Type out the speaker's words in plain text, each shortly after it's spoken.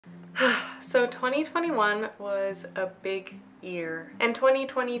So 2021 was a big year, and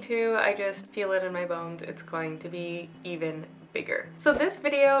 2022, I just feel it in my bones, it's going to be even bigger. So this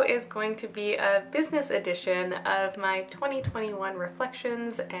video is going to be a business edition of my 2021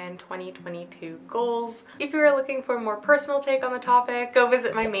 reflections and 2022 goals. If you are looking for a more personal take on the topic, go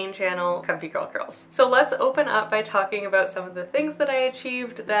visit my main channel, Comfy Girl Curls. So let's open up by talking about some of the things that I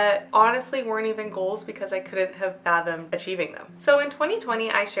achieved that honestly weren't even goals because I couldn't have fathomed achieving them. So in 2020,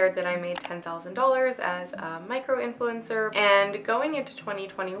 I shared that I made $10,000 as a micro-influencer, and going into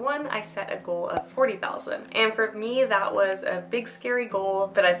 2021, I set a goal of $40,000. And for me, that was a big scary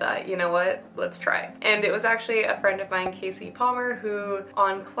goal, but I thought, you know what, let's try. And it was actually a friend of mine, Casey Palmer, who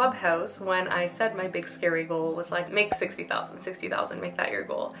on Clubhouse, when I said my big scary goal, was like, make 60,000, make that your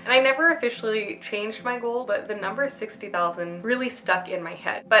goal. And I never officially changed my goal, but the number 60,000 really stuck in my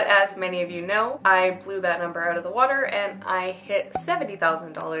head. But as many of you know, I blew that number out of the water and I hit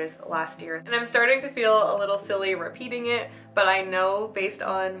 $70,000 last year. And I'm starting to feel a little silly repeating it, but I know based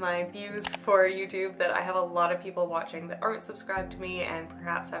on my views for YouTube that I have a lot of people watching that aren't subscribed to me and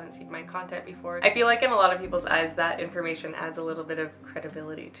perhaps haven't seen my content before. I feel like in a lot of people's eyes that information adds a little bit of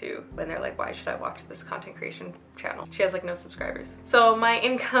credibility too, when they're like, why should I watch this content creation channel? She has like no subscribers. So my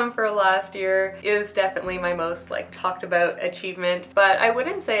income for last year is definitely my most like talked about achievement, but I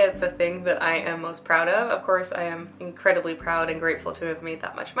wouldn't say it's a thing that I am most proud of. Of course, I am incredibly proud and grateful to have made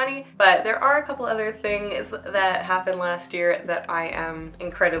that much money, but there are a couple other things that happened last year that I am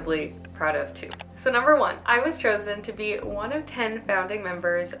incredibly proud of too. So number one, I was chosen to be one of 10 founding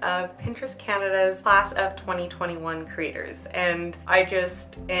members of Pinterest Canada's class of 2021 creators, and I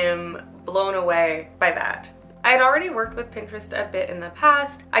just am blown away by that. I had already worked with Pinterest a bit in the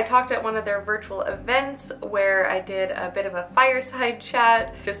past. I talked at one of their virtual events where I did a bit of a fireside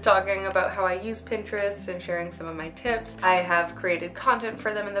chat, just talking about how I use Pinterest and sharing some of my tips. I have created content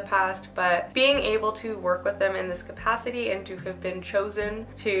for them in the past, but being able to work with them in this capacity and to have been chosen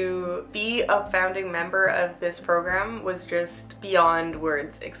to be a founding member of this program was just beyond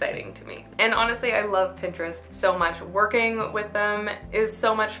words exciting to me. And honestly, I love Pinterest so much. Working with them is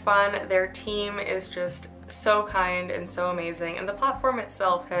so much fun. Their team is just so kind and so amazing, and the platform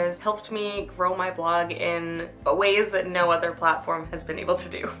itself has helped me grow my blog in ways that no other platform has been able to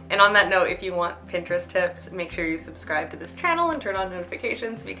do. And on that note, if you want Pinterest tips, make sure you subscribe to this channel and turn on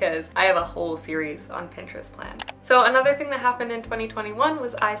notifications because I have a whole series on Pinterest planned. So another thing that happened in 2021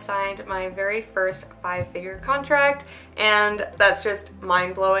 was I signed my very first 5-figure contract, and that's just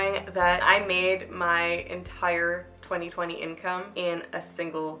mind-blowing that I made my entire 2020 income in a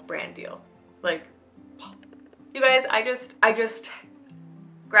single brand deal. Like, you guys, I just,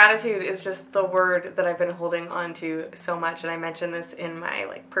 gratitude is just the word that I've been holding on to so much, and I mentioned this in my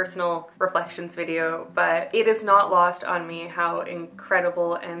like personal reflections video, but it is not lost on me how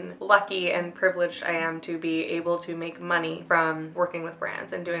incredible and lucky and privileged I am to be able to make money from working with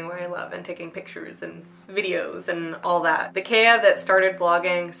brands and doing what I love and taking pictures and videos and all that. The Kea that started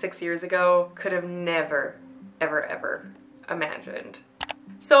blogging 6 years ago could have never, ever imagined.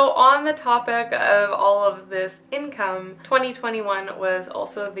 So on the topic of all of this income, 2021 was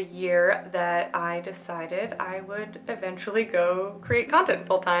also the year that I decided I would eventually go create content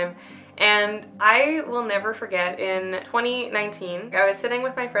full-time. And I will never forget, in 2019, I was sitting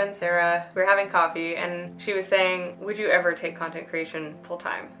with my friend Sarah, we were having coffee, and she was saying, would you ever take content creation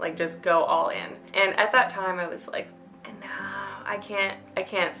full-time? Like, just go all in. And at that time I was like, no, I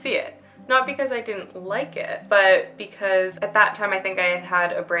can't see it. Not because I didn't like it, but because at that time I think I had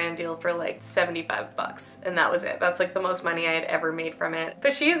had a brand deal for like 75 bucks, and that was it. That's like the most money I had ever made from it.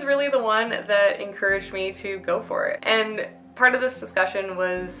 But she is really the one that encouraged me to go for it. And part of this discussion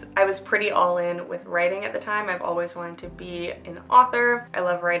was I was pretty all in with writing at the time. I've always wanted to be an author. I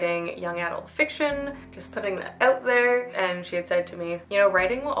love writing young adult fiction, just putting that out there. And she had said to me, you know,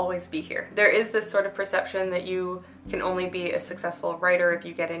 writing will always be here. There is this sort of perception that you can only be a successful writer if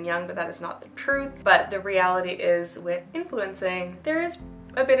you get in young, but that is not the truth. But the reality is, with influencing, there is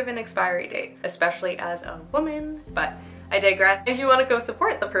a bit of an expiry date, especially as a woman, but I digress. If you want to go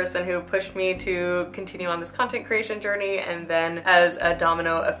support the person who pushed me to continue on this content creation journey and then as a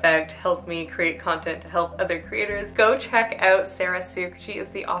domino effect helped me create content to help other creators, go check out Sarah Suk. She is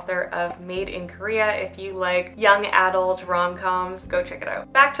the author of Made in Korea. If you like young adult rom-coms, go check it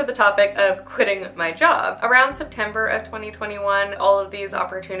out. Back to the topic of quitting my job. Around September of 2021, all of these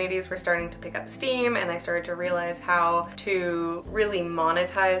opportunities were starting to pick up steam, and I started to realize how to really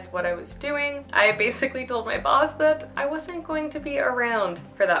monetize what I was doing. I basically told my boss that I wasn't wasn't going to be around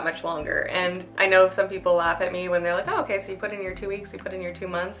for that much longer. And I know some people laugh at me when they're like, oh, okay, so you put in your 2 weeks, you put in your 2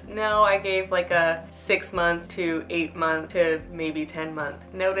 months. No, I gave like a 6 month to 8 month to maybe 10 month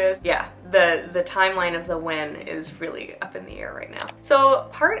notice. Yeah, the timeline of the when is really up in the air right now. So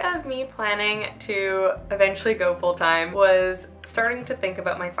part of me planning to eventually go full-time was starting to think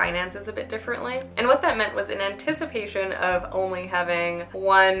about my finances a bit differently. And what that meant was, in anticipation of only having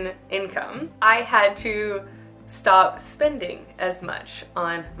one income, I had to stop spending as much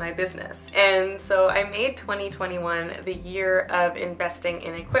on my business. And so I made 2021 the year of investing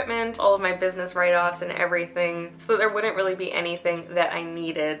in equipment, all of my business write-offs and everything, so there wouldn't really be anything that I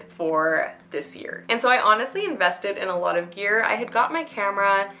needed for this year. And so I honestly invested in a lot of gear. I had got my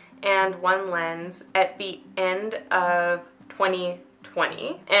camera and one lens at the end of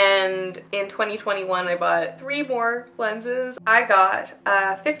 2020, and in 2021 I bought 3 more lenses. I got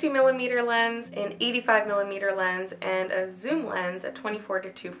a 50mm lens, an 85mm lens, and a zoom lens at 24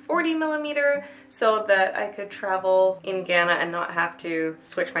 to 240mm so that I could travel in Ghana and not have to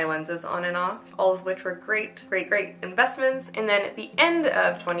switch my lenses on and off, all of which were great investments. And then at the end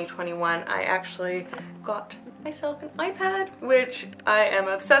of 2021 I actually got myself an iPad, which I am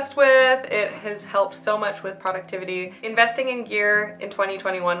obsessed with. It has helped so much with productivity. Investing in gear in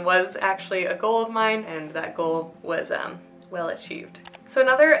 2021 was actually a goal of mine, and that goal was well achieved. So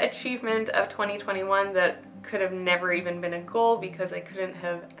another achievement of 2021 that could have never even been a goal because I couldn't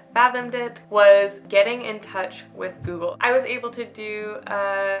have fathomed it was getting in touch with Google. I was able to do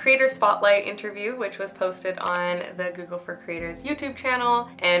a Creator Spotlight interview, which was posted on the Google for Creators YouTube channel,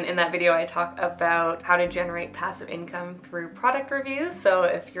 and in that video I talk about how to generate passive income through product reviews, so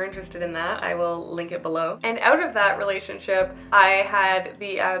if you're interested in that I will link it below. And out of that relationship I had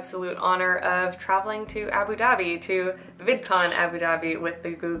the absolute honor of traveling to Abu Dhabi, to VidCon Abu Dhabi, with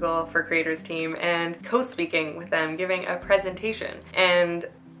the Google for Creators team and co-speaking with them, giving a presentation. And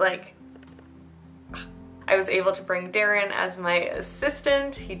like, I was able to bring Darren as my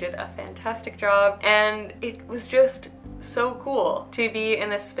assistant. He did a fantastic job, and it was just so cool to be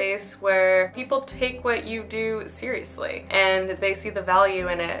in a space where people take what you do seriously and they see the value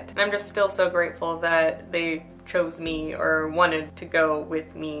in it. And I'm just still so grateful that they chose me or wanted to go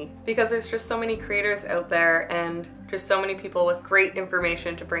with me, because there's just so many creators out there and just so many people with great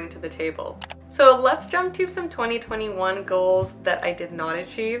information to bring to the table. So let's jump to some 2021 goals that I did not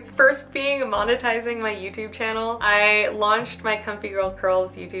achieve. First being monetizing my YouTube channel. I launched my Comfy Girl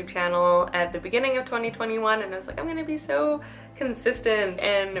Curls YouTube channel at the beginning of 2021, and I was like, I'm gonna be so consistent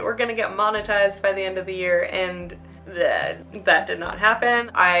and we're gonna get monetized by the end of the year, and that did not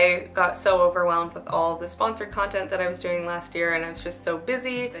happen. I got so overwhelmed with all the sponsored content that I was doing last year, and I was just so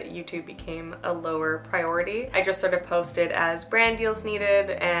busy that YouTube became a lower priority. I just sort of posted as brand deals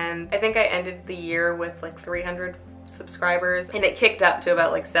needed, and I think I ended the year with like 300 subscribers, and it kicked up to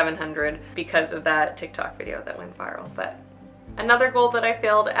about like 700 because of that TikTok video that went viral. But another goal that I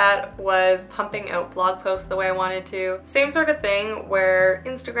failed at was pumping out blog posts the way I wanted to. Same sort of thing, where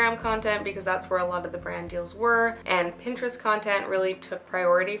Instagram content, because that's where a lot of the brand deals were, and Pinterest content really took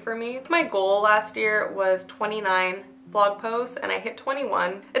priority for me. My goal last year was 29 blog posts, and I hit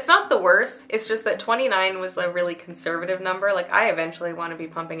 21. It's not the worst, it's just that 29 was a really conservative number. Like, I eventually want to be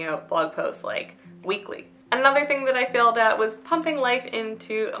pumping out blog posts like weekly. Another thing that I failed at was pumping life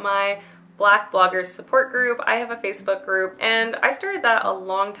into my Black bloggers support group. I have a Facebook group, and I started that a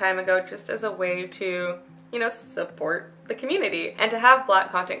long time ago just as a way to, you know, support the community and to have Black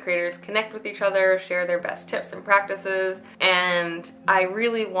content creators connect with each other, share their best tips and practices. And I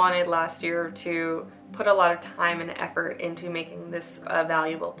really wanted last year to put a lot of time and effort into making this a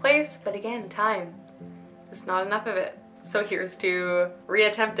valuable place, but again, time, just not enough of it. So here's to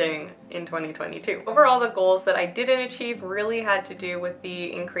reattempting in 2022. Overall, the goals that I didn't achieve really had to do with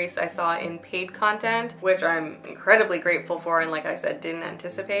the increase I saw in paid content, which I'm incredibly grateful for and, like I said, didn't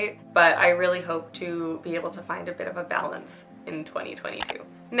anticipate, but I really hope to be able to find a bit of a balance in 2022.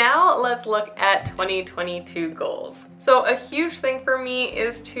 Now let's look at 2022 goals. So a huge thing for me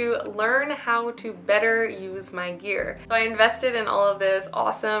is to learn how to better use my gear. So I invested in all of this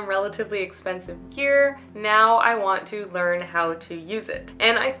awesome, relatively expensive gear. Now I want to learn how to use it.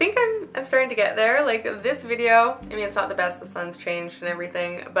 And I think I'm starting to get there. Like, this video, I mean, it's not the best, the sun's changed and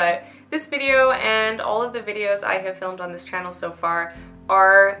everything, but this video and all of the videos I have filmed on this channel so far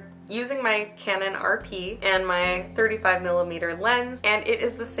are using my Canon RP and my 35mm lens, and it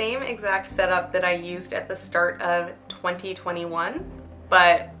is the same exact setup that I used at the start of 2021,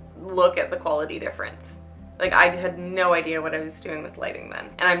 but look at the quality difference. Like, I had no idea what I was doing with lighting then.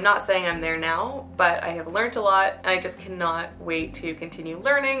 And I'm not saying I'm there now, but I have learned a lot and I just cannot wait to continue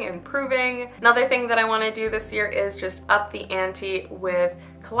learning, improving. Another thing that I want to do this year is just up the ante with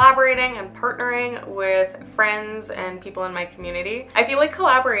collaborating and partnering with friends and people in my community. I feel like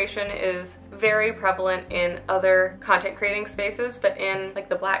collaboration is very prevalent in other content creating spaces, but in like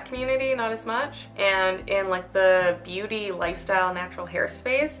the Black community, not as much. And in like the beauty, lifestyle, natural hair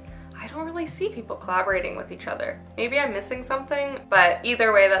space, I don't really see people collaborating with each other. Maybe I'm missing something, but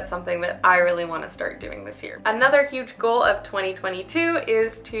either way, that's something that I really want to start doing this year. Another huge goal of 2022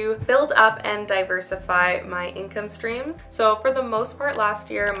 is to build up and diversify my income streams. So for the most part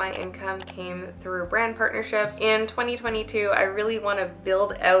last year, my income came through brand partnerships. In 2022, I really want to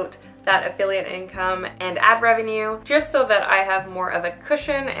build out that affiliate income and ad revenue, just so that I have more of a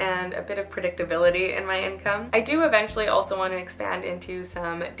cushion and a bit of predictability in my income. I do eventually also want to expand into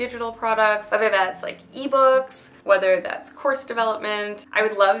some digital products, whether that's like ebooks, whether that's course development. I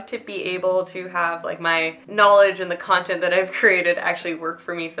would love to be able to have like my knowledge and the content that I've created actually work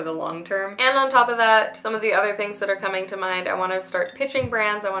for me for the long term. And on top of that, some of the other things that are coming to mind, I want to start pitching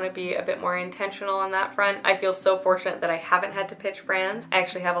brands. I want to be a bit more intentional on that front. I feel so fortunate that I haven't had to pitch brands. I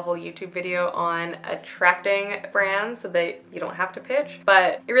actually have a whole YouTube video on attracting brands so that you don't have to pitch,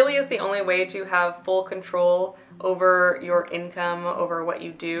 but it really is the only way to have full control over your income, over what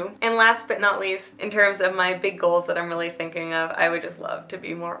you do. And last but not least, in terms of my big goals that I'm really thinking of, I would just love to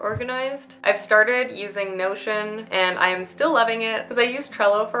be more organized. I've started using Notion and I am still loving it because I used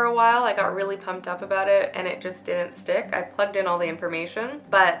Trello for a while. I got really pumped up about it and it just didn't stick. I plugged in all the information,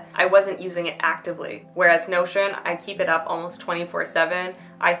 but I wasn't using it actively. Whereas Notion, I keep it up almost 24/7.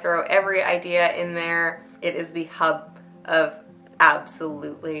 I throw every idea in there. It is the hub of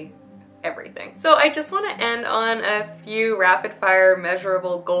absolutely everything. So I just want to end on a few rapid fire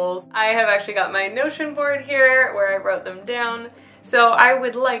measurable goals. I have actually got my Notion board here where I wrote them down. So I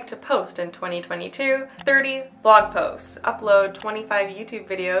would like to post in 2022 30 blog posts, upload 25 YouTube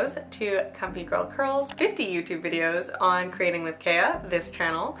videos to Comfy Girl Curls, 50 YouTube videos on Creating with Kea, this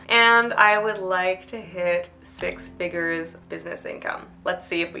channel, and I would like to hit 6 figures business income. Let's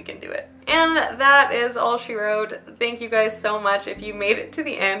see if we can do it. And that is all she wrote. Thank you guys so much. If you made it to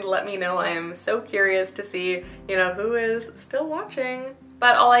the end, let me know. I am so curious to see, who is still watching.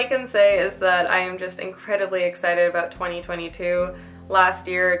 But all I can say is that I am just incredibly excited about 2022. Last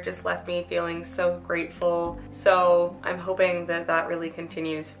year just left me feeling so grateful, so I'm hoping that that really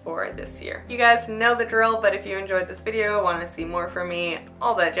continues for this year. You guys know the drill, but if you enjoyed this video, want to see more from me,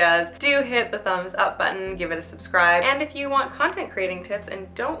 all that jazz, do hit the thumbs up button, give it a subscribe, and if you want content creating tips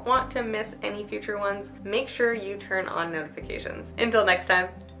and don't want to miss any future ones, make sure you turn on notifications. Until next time,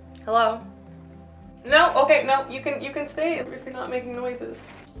 hello. No, okay, no, you can stay if you're not making noises.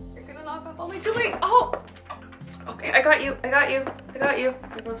 You're gonna knock off all my jewelry. Oh! Okay, I got you. There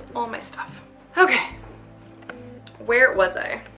goes all my stuff. Okay, where was I?